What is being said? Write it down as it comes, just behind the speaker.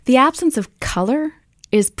The absence of color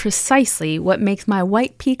is precisely what makes my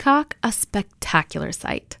white peacock a spectacular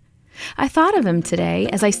sight. I thought of him today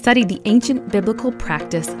as I studied the ancient biblical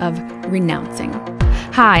practice of renouncing.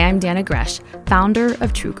 Hi, I'm Dana Gresh, founder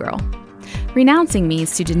of True Girl. Renouncing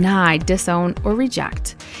means to deny, disown, or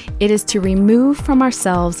reject. It is to remove from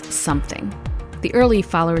ourselves something. The early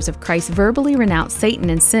followers of Christ verbally renounced Satan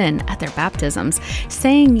and sin at their baptisms.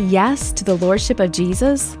 Saying yes to the lordship of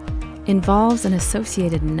Jesus involves an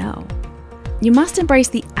associated no. You must embrace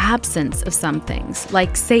the absence of some things,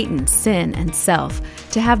 like Satan, sin, and self,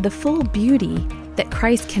 to have the full beauty that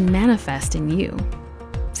Christ can manifest in you.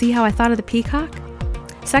 See how I thought of the peacock?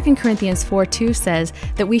 2 Corinthians 4:2 says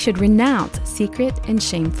that we should renounce secret and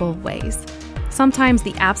shameful ways. Sometimes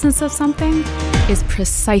the absence of something is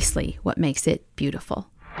precisely what makes it beautiful.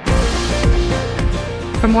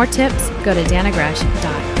 For more tips, go to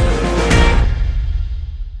danagresh.com.